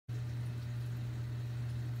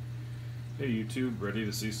Hey YouTube, ready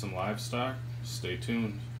to see some livestock? Stay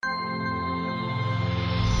tuned.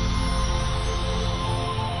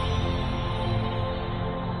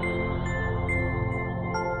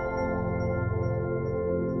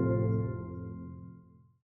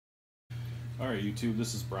 Alright YouTube,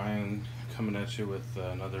 this is Brian coming at you with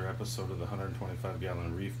another episode of the 125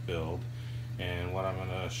 gallon reef build. And what I'm going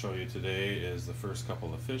to show you today is the first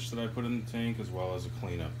couple of fish that I put in the tank, as well as a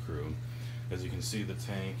cleanup crew. As you can see, the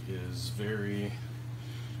tank is very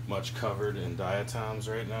much covered in diatoms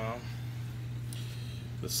right now.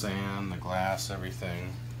 The sand, the glass,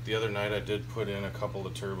 everything. The other night I did put in a couple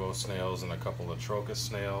of turbo snails and a couple of trochus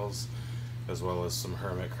snails, as well as some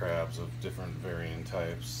hermit crabs of different varying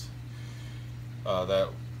types. That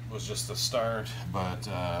was just a start, but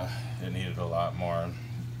it needed a lot more.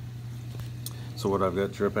 So what I've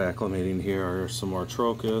got drip acclimating here are some more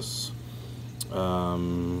trochus,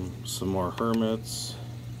 some more hermits,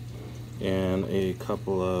 and a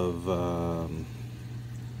couple of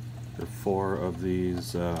four of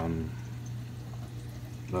these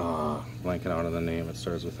blanking out on the name, it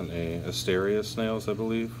starts with an A, Asteria snails, I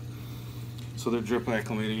believe. So they're drip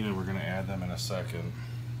acclimating, and we're going to add them in a second.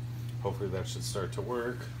 Hopefully that should start to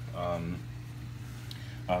work.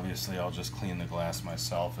 Obviously I'll just clean the glass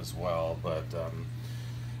myself as well, but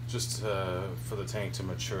just for the tank to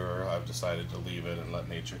mature, I've decided to leave it and let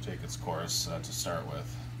nature take its course to start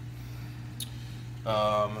with.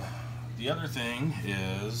 The other thing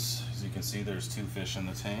is, as you can see, there's two fish in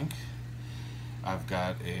the tank. I've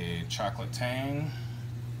got a chocolate tang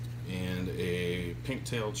and a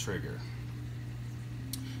pink-tailed trigger.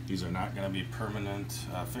 These are not going to be permanent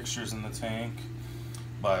fixtures in the tank,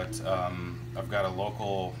 but I've got a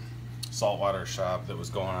local saltwater shop that was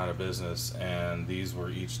going out of business, and these were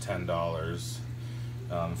each $10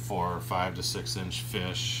 for 5 to 6 inch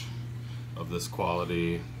fish of this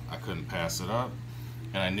quality. I couldn't pass it up,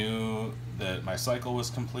 and I knew that my cycle was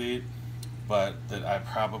complete, but that I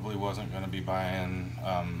probably wasn't going to be buying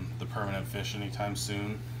the permanent fish anytime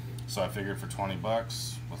soon. So I figured for 20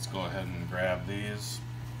 bucks, let's go ahead and grab these,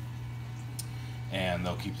 and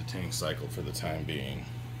they'll keep the tank cycled for the time being.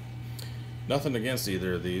 Nothing against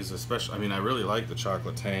either of these, especially, I mean, I really like the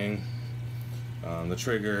chocolate tang. The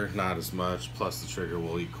trigger, not as much, plus the trigger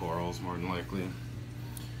will eat corals more than likely.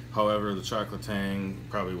 However, the chocolate tang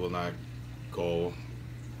probably will not go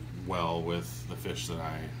well with the fish that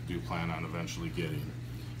I do plan on eventually getting.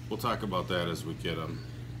 We'll talk about that as we get them.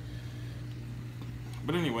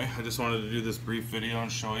 But anyway, I just wanted to do this brief video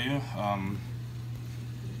and show you.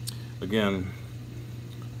 Again,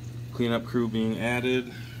 cleanup crew being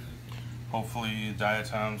added. Hopefully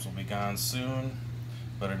diatoms will be gone soon,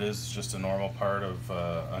 but it is just a normal part of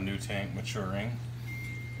a new tank maturing.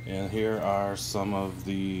 And here are some of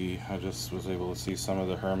the, I just was able to see some of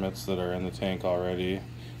the hermits that are in the tank already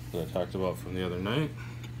that I talked about from the other night.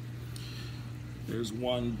 There's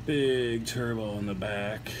one big turbo in the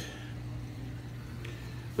back.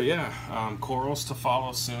 But yeah, corals to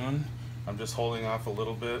follow soon. I'm just holding off a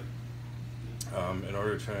little bit in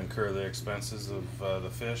order to incur the expenses of the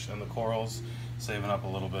fish and the corals, saving up a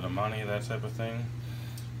little bit of money, that type of thing.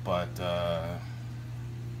 But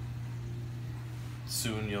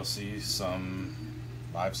soon you'll see some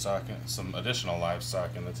livestock, some additional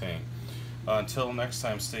livestock in the tank. Until next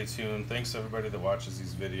time, stay tuned. Thanks to everybody that watches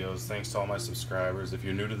these videos. Thanks to all my subscribers. If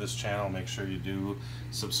you're new to this channel, make sure you do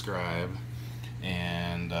subscribe.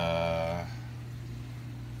 And yeah,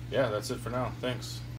 that's it for now. Thanks.